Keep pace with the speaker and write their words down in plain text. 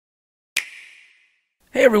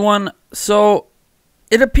Hey everyone, so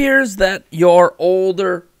it appears that your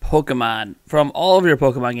older Pokemon from all of your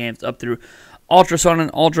Pokemon games up through Ultra Sun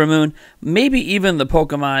and Ultra Moon, maybe even the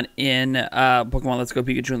Pokemon in Pokemon Let's Go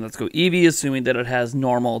Pikachu and Let's Go Eevee, assuming that it has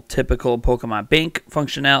normal, typical Pokemon Bank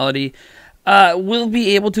functionality, will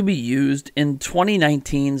be able to be used in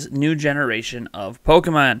 2019's new generation of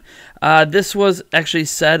Pokemon. This was actually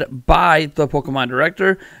said by the Pokemon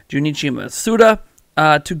director, Junichi Masuda,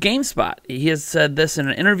 to GameSpot. He has said this in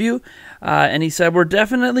an interview, and he said, "We're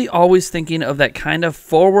definitely always thinking of that kind of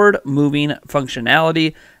forward-moving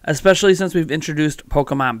functionality, especially since we've introduced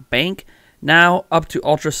Pokemon Bank. Now, up to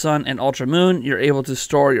Ultra Sun and Ultra Moon, you're able to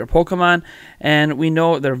store your Pokemon, and we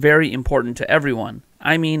know they're very important to everyone.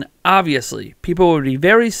 I mean, obviously, people would be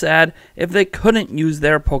very sad if they couldn't use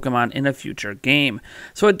their Pokemon in a future game.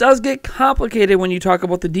 So it does get complicated when you talk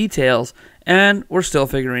about the details, and we're still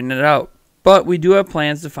figuring it out. But we do have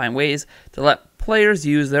plans to find ways to let players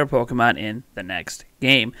use their Pokemon in the next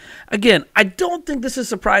game." Again, I don't think this is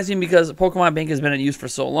surprising because Pokemon Bank has been in use for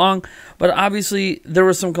so long, but obviously there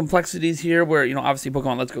were some complexities here where, obviously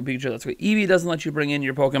Pokemon Let's Go Pikachu, Let's Go Eevee doesn't let you bring in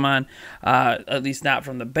your Pokemon, at least not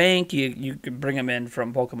from the bank. You can bring them in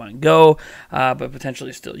from Pokemon Go, but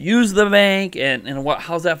potentially still use the bank, and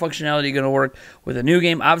how's that functionality going to work with a new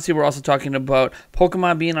game? Obviously, we're also talking about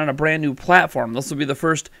Pokemon being on a brand new platform. This will be the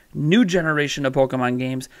first new generation of Pokemon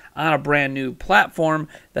games on a brand new platform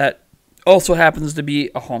that also happens to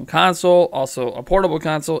be a home console, also a portable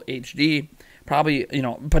console, HD, probably,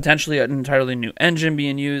 potentially an entirely new engine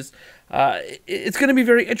being used. It's going to be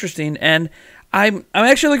very interesting, and I'm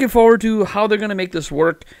actually looking forward to how they're going to make this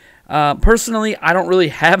work. Personally, I don't really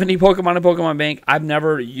have any Pokemon in Pokemon Bank. I've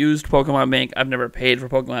never used Pokemon Bank. I've never paid for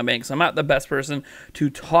Pokemon Bank, so I'm not the best person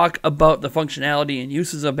to talk about the functionality and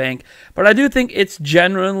uses of Bank, but I do think it's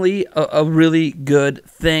generally a really good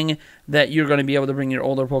thing that you're going to be able to bring your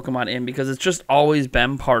older Pokemon in because it's just always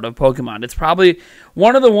been part of Pokemon. It's probably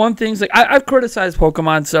one of the things, like I've criticized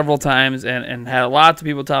Pokemon several times and had lots of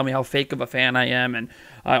people tell me how fake of a fan I am and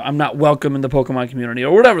I'm not welcome in the Pokemon community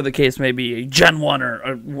or whatever the case may be, Gen 1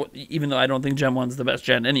 or even though I don't think Gen 1's the best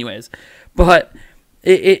gen anyways. But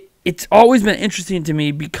it's always been interesting to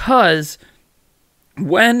me because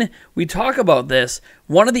when we talk about this,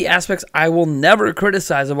 one of the aspects I will never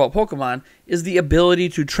criticize about Pokemon is the ability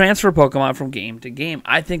to transfer Pokemon from game to game.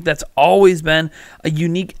 I think that's always been a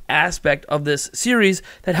unique aspect of this series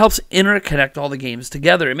that helps interconnect all the games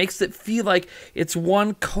together. It makes it feel like it's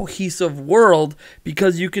one cohesive world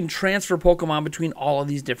because you can transfer Pokemon between all of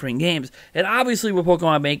these different games. And obviously with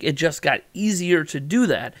Pokemon Bank, it just got easier to do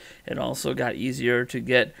that. It also got easier to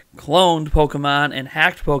get cloned Pokemon and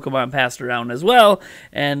hacked Pokemon passed around as well.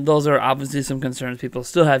 And those are obviously some concerns people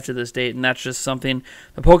still have to this date, and that's just something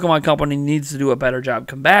the Pokemon Company needs to do a better job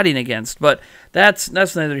combating against. But that's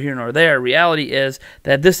neither here nor there. Reality is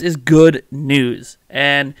that this is good news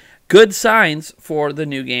and good signs for the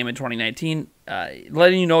new game in 2019,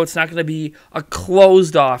 letting you know it's not going to be a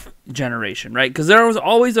closed-off generation, right? Because there was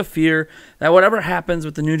always a fear that whatever happens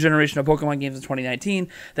with the new generation of Pokemon games in 2019,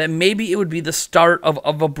 that maybe it would be the start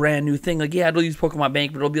of a brand new thing. Like, yeah, it'll use Pokemon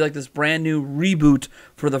Bank, but it'll be like this brand new reboot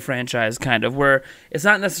for the franchise, kind of, where it's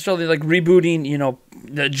not necessarily like rebooting,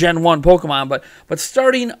 the Gen 1 Pokemon, but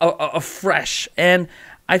starting afresh. And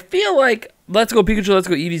I feel like Let's Go Pikachu, Let's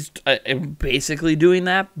Go Eevee's basically doing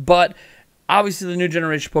that, but obviously the new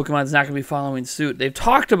generation of Pokemon is not going to be following suit. They've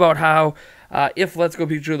talked about how if Let's Go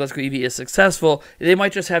Pikachu, Let's Go Eevee is successful, they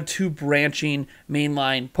might just have two branching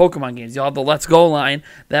mainline Pokemon games. You'll have the Let's Go line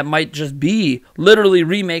that might just be literally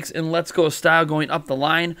remakes in Let's Go style going up the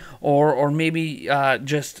line, or maybe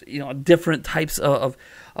just different types of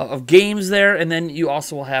games there, and then you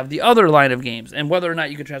also will have the other line of games. And whether or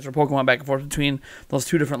not you can transfer Pokemon back and forth between those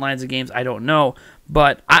two different lines of games, I don't know.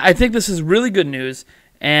 But I think this is really good news,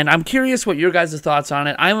 and I'm curious what your guys' thoughts on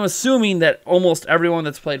it. I'm assuming that almost everyone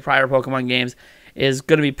that's played prior Pokemon games is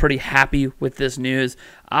going to be pretty happy with this news.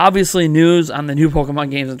 Obviously, news on the new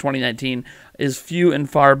Pokemon games in 2019 is few and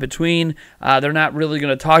far between. They're not really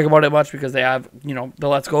going to talk about it much because they have, the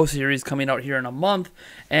Let's Go series coming out here in a month,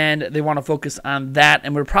 and they want to focus on that.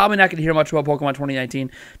 And we're probably not going to hear much about Pokemon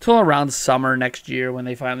 2019 till around summer next year when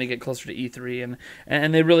they finally get closer to E3,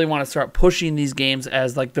 and they really want to start pushing these games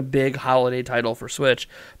as like the big holiday title for Switch.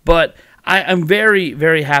 But I'm very,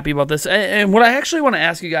 very happy about this. And what I actually want to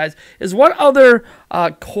ask you guys is what other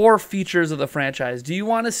core features of the franchise do you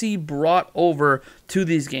want to see brought over to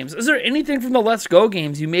these games? Is there anything from the Let's Go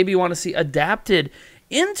games you maybe want to see adapted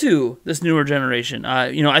into this newer generation?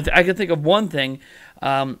 I can think of one thing.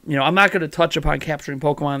 I'm not going to touch upon capturing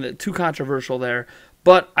Pokemon. Too controversial there.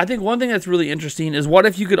 But I think one thing that's really interesting is what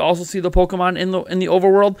if you could also see the Pokemon in the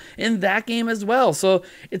overworld in that game as well. So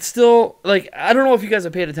it's still, like, I don't know if you guys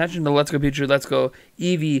have paid attention to Let's Go Pikachu, Let's Go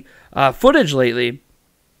Eevee footage lately,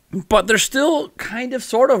 but they're still kind of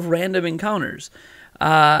sort of random encounters.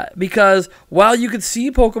 Because while you could see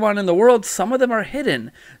Pokemon in the world, some of them are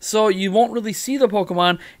hidden. So you won't really see the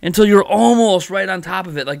Pokemon until you're almost right on top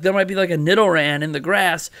of it. Like there might be like a Nidoran in the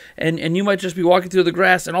grass, and you might just be walking through the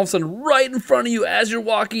grass, and all of a sudden right in front of you as you're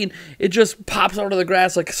walking, it just pops out of the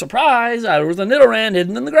grass like, surprise, there was a Nidoran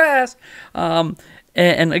hidden in the grass.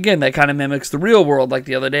 And again, that kind of mimics the real world. Like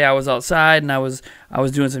the other day, I was outside and I was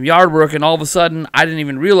doing some yard work, and all of a sudden, I didn't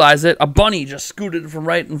even realize it. A bunny just scooted from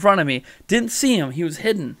right in front of me. Didn't see him; he was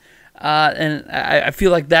hidden. And I feel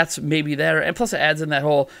like that's maybe there. And plus, it adds in that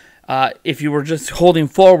whole if you were just holding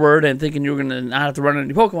forward and thinking you were going to not have to run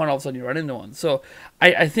into Pokemon, all of a sudden you run into one. So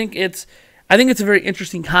I think it's a very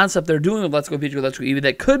interesting concept they're doing with Let's Go Pikachu, Let's Go Eevee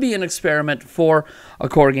that could be an experiment for a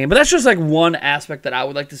core game. But that's just like one aspect that I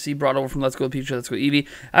would like to see brought over from Let's Go Pikachu, Let's Go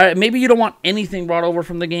Eevee. Maybe you don't want anything brought over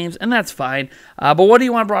from the games, and that's fine. But what do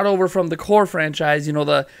you want brought over from the core franchise? You know,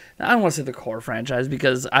 I don't want to say the core franchise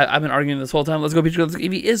because I've been arguing this whole time. Let's Go Pikachu, Let's Go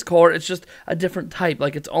Eevee is core. It's just a different type,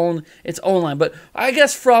 like its own line. But I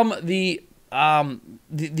guess from the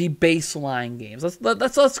baseline games.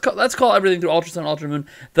 Let's call everything through Ultra Sun, Ultra Moon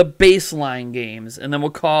the baseline games, and then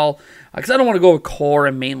we'll call, because I don't want to go with core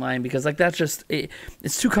and mainline because like that's just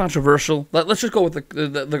it's too controversial. Let's just go with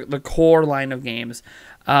the core line of games,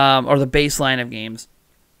 or the baseline of games.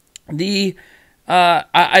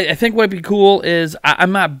 I think what'd be cool is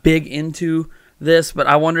I'm not big into this, but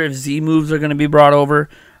I wonder if Z moves are going to be brought over.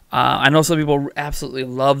 I know some people absolutely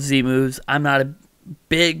love Z moves. I'm not a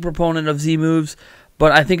big proponent of Z moves,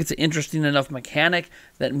 but I think it's an interesting enough mechanic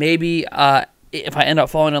that maybe if I end up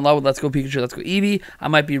falling in love with Let's Go Pikachu, Let's Go Eevee, I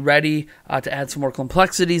might be ready to add some more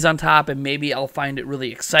complexities on top, and maybe I'll find it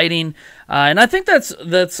really exciting. And I think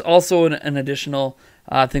that's also an additional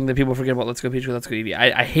thing that people forget about Let's Go Pikachu, Let's Go Eevee.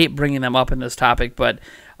 I hate bringing them up in this topic, but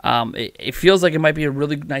it feels like it might be a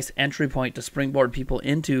really nice entry point to springboard people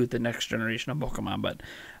into the next generation of Pokemon. But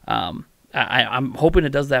I'm hoping it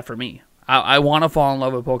does that for me. I want to fall in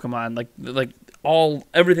love with Pokemon, like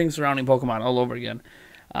everything surrounding Pokemon all over again.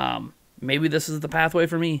 Maybe this is the pathway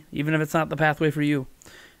for me, even if it's not the pathway for you.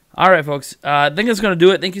 All right, folks. I think that's going to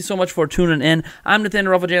do it. Thank you so much for tuning in. I'm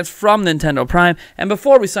Nathaniel Rufflejans from Nintendo Prime. And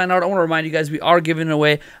before we sign out, I want to remind you guys we are giving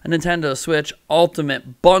away a Nintendo Switch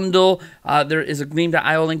Ultimate Bundle. There is a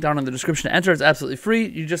Gleam.io link down in the description to enter. It's absolutely free.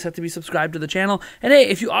 You just have to be subscribed to the channel. And hey,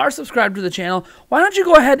 if you are subscribed to the channel, why don't you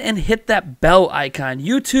go ahead and hit that bell icon?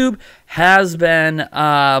 YouTube has been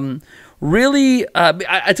really,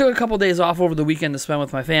 I took a couple days off over the weekend to spend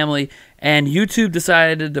with my family, and YouTube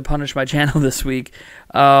decided to punish my channel this week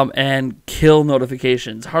and kill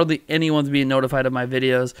notifications. Hardly anyone's being notified of my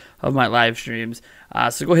videos, of my live streams.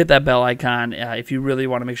 So go hit that bell icon if you really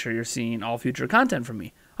want to make sure you're seeing all future content from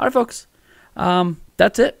me. All right, folks.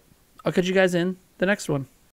 That's it. I'll catch you guys in the next one.